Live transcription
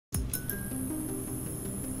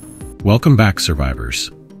Welcome back, survivors.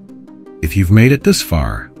 If you've made it this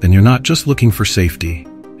far, then you're not just looking for safety,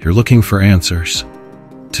 you're looking for answers.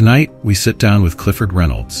 Tonight, we sit down with Clifford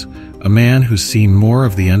Reynolds, a man who's seen more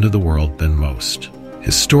of the end of the world than most.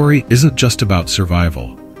 His story isn't just about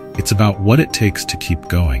survival, it's about what it takes to keep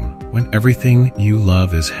going when everything you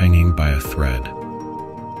love is hanging by a thread.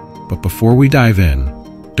 But before we dive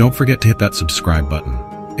in, don't forget to hit that subscribe button.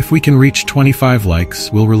 If we can reach 25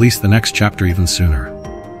 likes, we'll release the next chapter even sooner.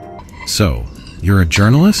 So, you're a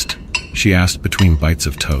journalist? She asked between bites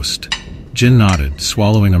of toast. Jin nodded,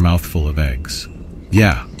 swallowing a mouthful of eggs.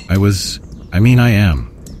 Yeah, I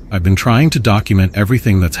am. I've been trying to document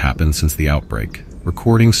everything that's happened since the outbreak,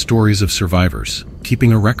 recording stories of survivors,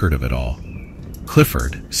 keeping a record of it all.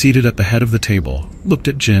 Clifford, seated at the head of the table, looked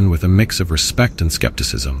at Jin with a mix of respect and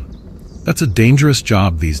skepticism. That's a dangerous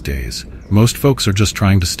job these days. Most folks are just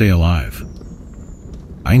trying to stay alive.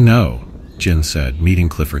 I know, Jin said, meeting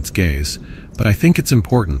Clifford's gaze, but I think it's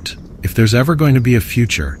important. If there's ever going to be a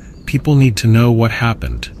future, people need to know what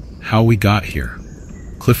happened, how we got here.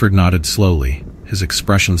 Clifford nodded slowly, his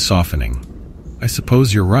expression softening. I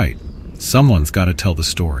suppose you're right. Someone's got to tell the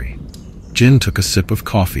story. Jin took a sip of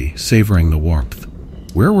coffee, savoring the warmth.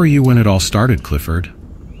 Where were you when it all started, Clifford?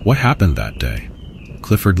 What happened that day?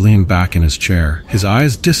 Clifford leaned back in his chair, his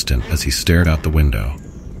eyes distant as he stared out the window.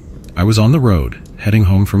 I was on the road, heading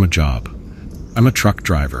home from a job. I'm a truck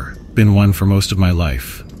driver, been one for most of my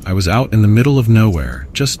life. I was out in the middle of nowhere,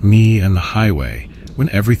 just me and the highway, when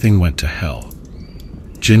everything went to hell.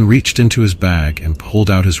 Jin reached into his bag and pulled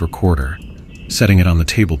out his recorder, setting it on the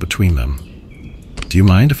table between them. Do you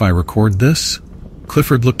mind if I record this?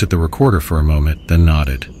 Clifford looked at the recorder for a moment, then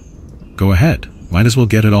nodded. Go ahead, might as well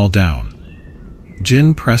get it all down.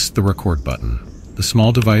 Jin pressed the record button, the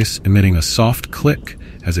small device emitting a soft click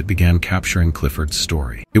as it began capturing Clifford's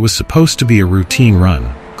story. It was supposed to be a routine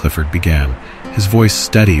run, Clifford began, his voice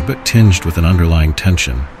steady but tinged with an underlying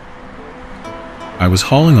tension. I was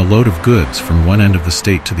hauling a load of goods from one end of the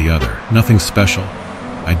state to the other, nothing special.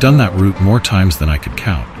 I'd done that route more times than I could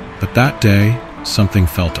count, but that day, something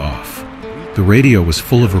felt off. The radio was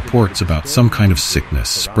full of reports about some kind of sickness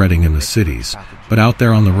spreading in the cities, but out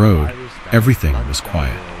there on the road, everything was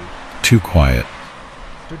quiet. Too quiet.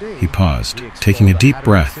 He paused, taking a deep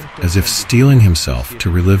breath, as if steeling himself to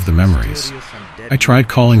relive the memories. I tried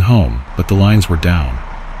calling home, but the lines were down.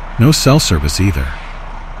 No cell service either.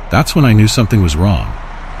 That's when I knew something was wrong.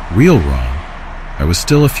 Real wrong. I was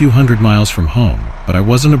still a few hundred miles from home, but I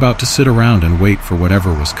wasn't about to sit around and wait for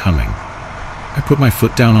whatever was coming. I put my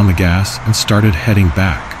foot down on the gas and started heading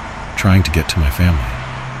back, trying to get to my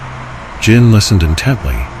family. Jin listened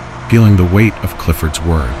intently, feeling the weight of Clifford's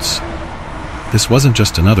words. This wasn't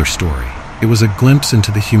just another story. It was a glimpse into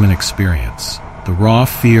the human experience, the raw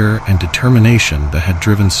fear and determination that had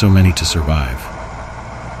driven so many to survive.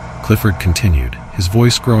 Clifford continued, his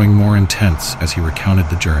voice growing more intense as he recounted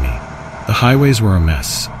the journey. The highways were a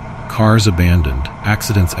mess. Cars abandoned,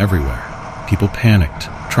 accidents everywhere. People panicked,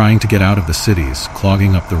 trying to get out of the cities,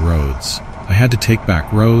 clogging up the roads. I had to take back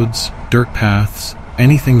roads, dirt paths,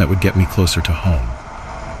 anything that would get me closer to home.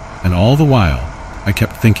 And all the while, I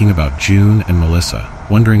kept thinking about June and Melissa,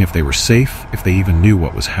 wondering if they were safe, if they even knew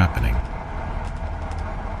what was happening.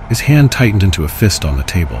 His hand tightened into a fist on the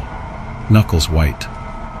table, knuckles white.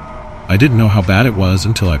 I didn't know how bad it was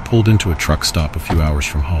until I pulled into a truck stop a few hours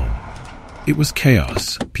from home. It was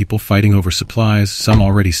chaos, people fighting over supplies, some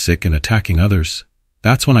already sick and attacking others.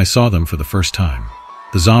 That's when I saw them for the first time.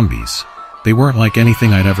 The zombies. They weren't like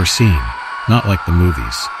anything I'd ever seen, not like the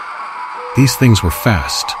movies. These things were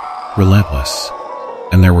fast, relentless,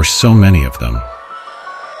 and there were so many of them.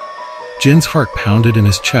 Jin's heart pounded in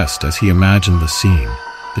his chest as he imagined the scene,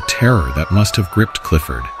 the terror that must have gripped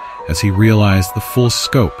Clifford as he realized the full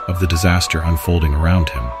scope of the disaster unfolding around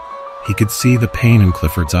him. He could see the pain in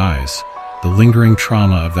Clifford's eyes, the lingering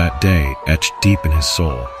trauma of that day etched deep in his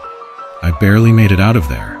soul. I barely made it out of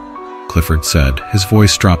there, Clifford said, his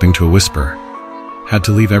voice dropping to a whisper. Had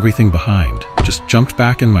to leave everything behind, just jumped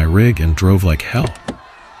back in my rig and drove like hell.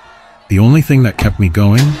 The only thing that kept me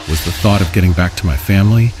going was the thought of getting back to my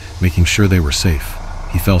family, making sure they were safe.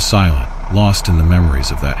 He fell silent, lost in the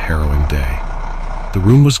memories of that harrowing day. The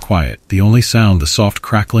room was quiet, the only sound the soft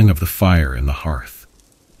crackling of the fire in the hearth.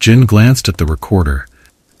 Jin glanced at the recorder,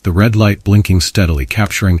 the red light blinking steadily,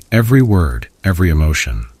 capturing every word, every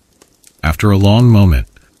emotion. After a long moment,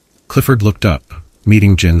 Clifford looked up,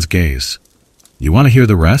 meeting Jin's gaze. You want to hear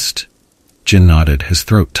the rest? Jin nodded, his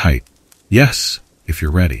throat tight. Yes, if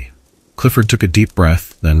you're ready. Clifford took a deep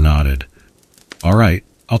breath, then nodded. All right,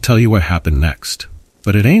 I'll tell you what happened next.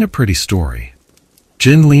 But it ain't a pretty story.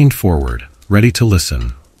 Jin leaned forward, ready to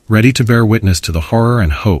listen, ready to bear witness to the horror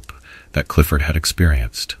and hope that Clifford had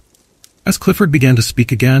experienced. As Clifford began to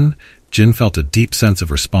speak again, Jin felt a deep sense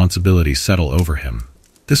of responsibility settle over him.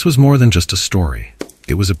 This was more than just a story.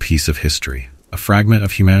 It was a piece of history, a fragment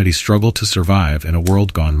of humanity's struggle to survive in a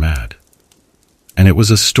world gone mad. And it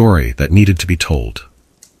was a story that needed to be told.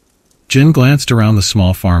 Jin glanced around the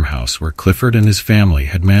small farmhouse where Clifford and his family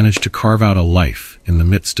had managed to carve out a life in the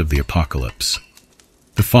midst of the apocalypse.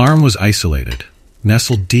 The farm was isolated,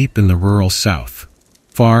 nestled deep in the rural south,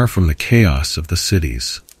 far from the chaos of the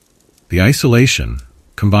cities. The isolation,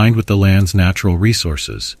 combined with the land's natural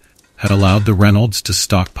resources, had allowed the Reynolds to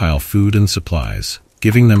stockpile food and supplies,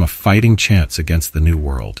 giving them a fighting chance against the new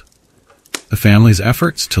world. The family's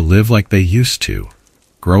efforts to live like they used to,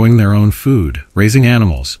 growing their own food, raising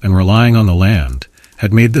animals, and relying on the land,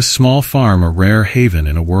 had made this small farm a rare haven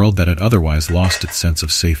in a world that had otherwise lost its sense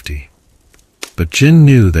of safety. But Jin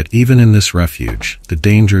knew that even in this refuge, the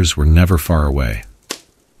dangers were never far away.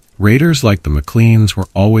 Raiders like the McLeans were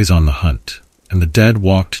always on the hunt, and the dead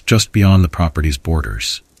walked just beyond the property's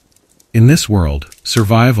borders. In this world,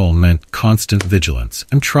 survival meant constant vigilance,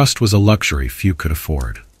 and trust was a luxury few could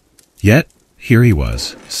afford. Yet, here he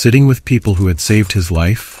was, sitting with people who had saved his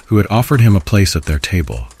life, who had offered him a place at their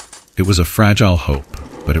table. It was a fragile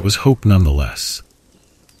hope, but it was hope nonetheless.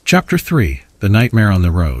 Chapter 3: The Nightmare on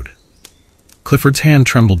the Road. Clifford's hand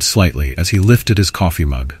trembled slightly as he lifted his coffee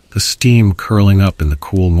mug, the steam curling up in the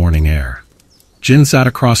cool morning air. Jin sat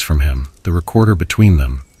across from him, the recorder between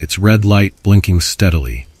them, its red light blinking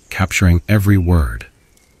steadily, capturing every word.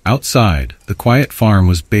 Outside, the quiet farm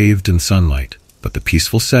was bathed in sunlight, but the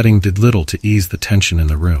peaceful setting did little to ease the tension in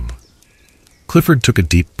the room. Clifford took a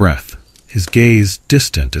deep breath, his gaze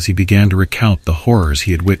distant as he began to recount the horrors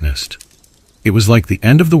he had witnessed. It was like the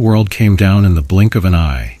end of the world came down in the blink of an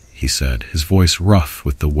eye, he said, his voice rough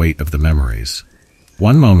with the weight of the memories.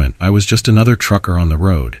 One moment I was just another trucker on the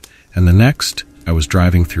road, and the next I was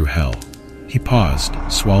driving through hell. He paused,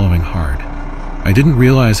 swallowing hard. I didn't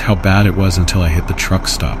realize how bad it was until I hit the truck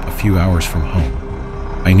stop a few hours from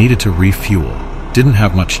home. I needed to refuel, didn't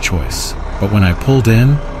have much choice, but when I pulled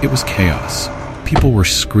in, it was chaos. People were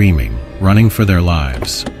screaming, running for their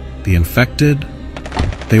lives. The infected,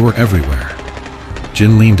 they were everywhere.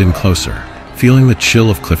 Jin leaned in closer, feeling the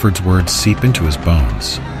chill of Clifford's words seep into his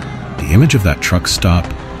bones. The image of that truck stop,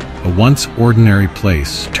 a once ordinary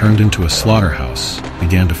place turned into a slaughterhouse,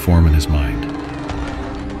 began to form in his mind.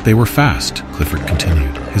 They were fast, Clifford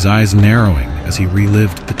continued, his eyes narrowing as he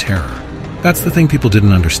relived the terror. That's the thing people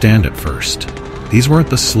didn't understand at first. These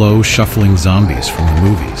weren't the slow, shuffling zombies from the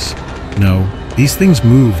movies. No, these things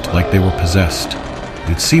moved like they were possessed.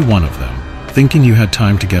 You'd see one of them, thinking you had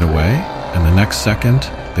time to get away, and the next second,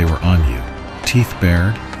 they were on you, teeth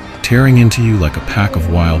bared, tearing into you like a pack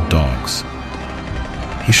of wild dogs.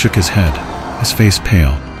 He shook his head, his face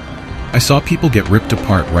pale. I saw people get ripped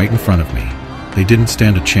apart right in front of me. They didn't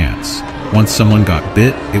stand a chance. Once someone got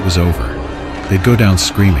bit, it was over. They'd go down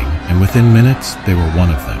screaming, and within minutes, they were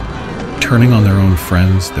one of them, turning on their own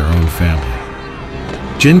friends, their own family.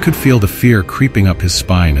 Jin could feel the fear creeping up his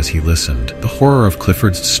spine as he listened, the horror of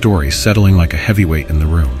Clifford's story settling like a heavyweight in the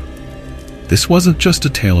room. This wasn't just a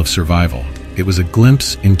tale of survival. It was a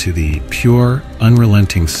glimpse into the pure,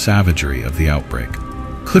 unrelenting savagery of the outbreak.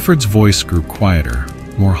 Clifford's voice grew quieter,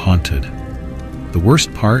 more haunted. The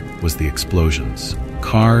worst part was the explosions.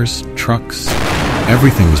 Cars, trucks,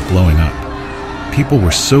 everything was blowing up. People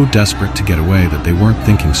were so desperate to get away that they weren't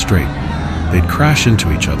thinking straight. They'd crash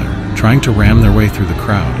into each other, trying to ram their way through the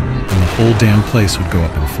crowd, and the whole damn place would go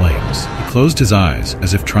up in flames. He closed his eyes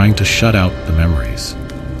as if trying to shut out the memories.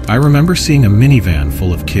 I remember seeing a minivan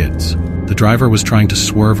full of kids. The driver was trying to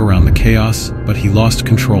swerve around the chaos, but he lost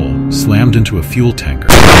control, slammed into a fuel tanker.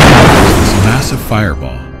 There was this massive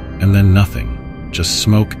fireball, and then nothing. Just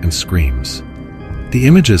smoke and screams. The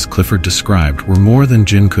images Clifford described were more than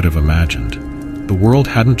Jin could have imagined. The world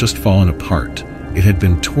hadn't just fallen apart, it had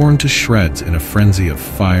been torn to shreds in a frenzy of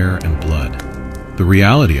fire and blood. The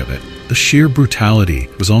reality of it, the sheer brutality,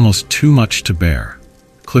 was almost too much to bear.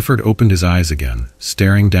 Clifford opened his eyes again,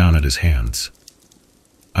 staring down at his hands.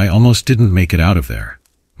 I almost didn't make it out of there.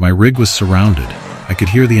 My rig was surrounded. I could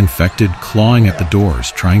hear the infected clawing at the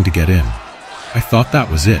doors, trying to get in. I thought that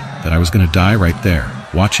was it, that I was going to die right there,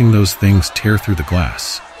 watching those things tear through the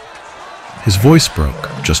glass. His voice broke,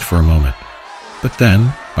 just for a moment. But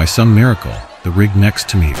then, by some miracle, the rig next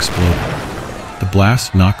to me exploded. The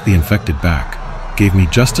blast knocked the infected back, gave me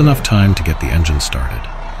just enough time to get the engine started.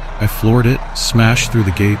 I floored it, smashed through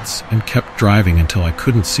the gates, and kept driving until I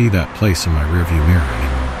couldn't see that place in my rearview mirror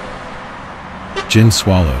anymore. Jin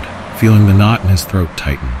swallowed, feeling the knot in his throat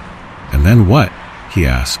tighten. And then what? he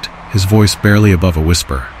asked, his voice barely above a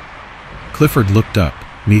whisper. Clifford looked up,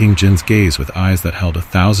 meeting Jin's gaze with eyes that held a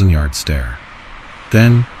 1,000-yard stare.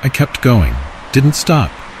 Then I kept going. Didn't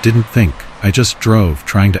stop, didn't think. I just drove,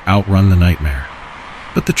 trying to outrun the nightmare.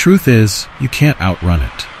 But the truth is, you can't outrun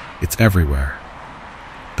it. It's everywhere.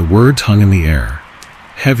 The words hung in the air,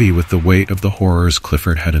 heavy with the weight of the horrors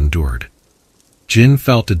Clifford had endured. Jin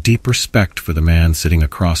felt a deep respect for the man sitting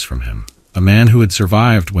across from him, a man who had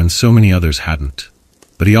survived when so many others hadn't.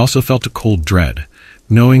 But he also felt a cold dread,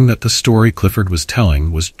 knowing that the story Clifford was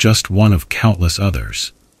telling was just one of countless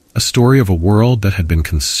others. A story of a world that had been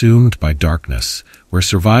consumed by darkness, where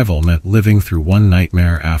survival meant living through one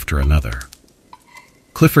nightmare after another.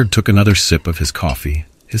 Clifford took another sip of his coffee,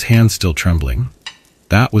 his hand still trembling.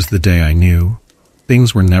 That was the day I knew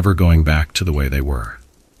things were never going back to the way they were.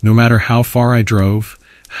 No matter how far I drove,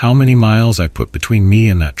 how many miles I put between me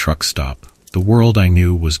and that truck stop, the world I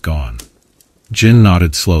knew was gone. Jin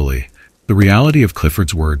nodded slowly, the reality of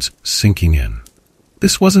Clifford's words sinking in.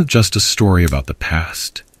 This wasn't just a story about the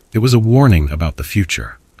past. It was a warning about the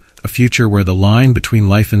future. A future where the line between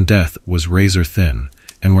life and death was razor thin,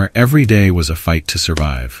 and where every day was a fight to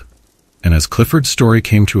survive. And as Clifford's story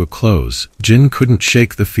came to a close, Jin couldn't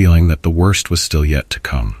shake the feeling that the worst was still yet to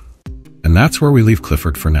come. And that's where we leave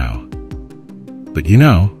Clifford for now. But you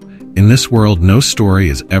know, in this world, no story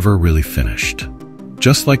is ever really finished.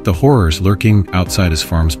 Just like the horrors lurking outside his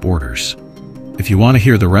farm's borders. If you want to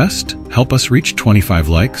hear the rest, help us reach 25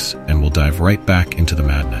 likes, and we'll dive right back into the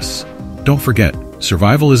madness. Don't forget,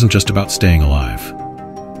 survival isn't just about staying alive.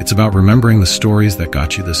 It's about remembering the stories that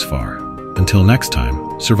got you this far. Until next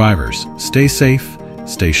time, survivors, stay safe,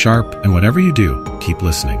 stay sharp, and whatever you do, keep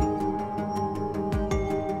listening.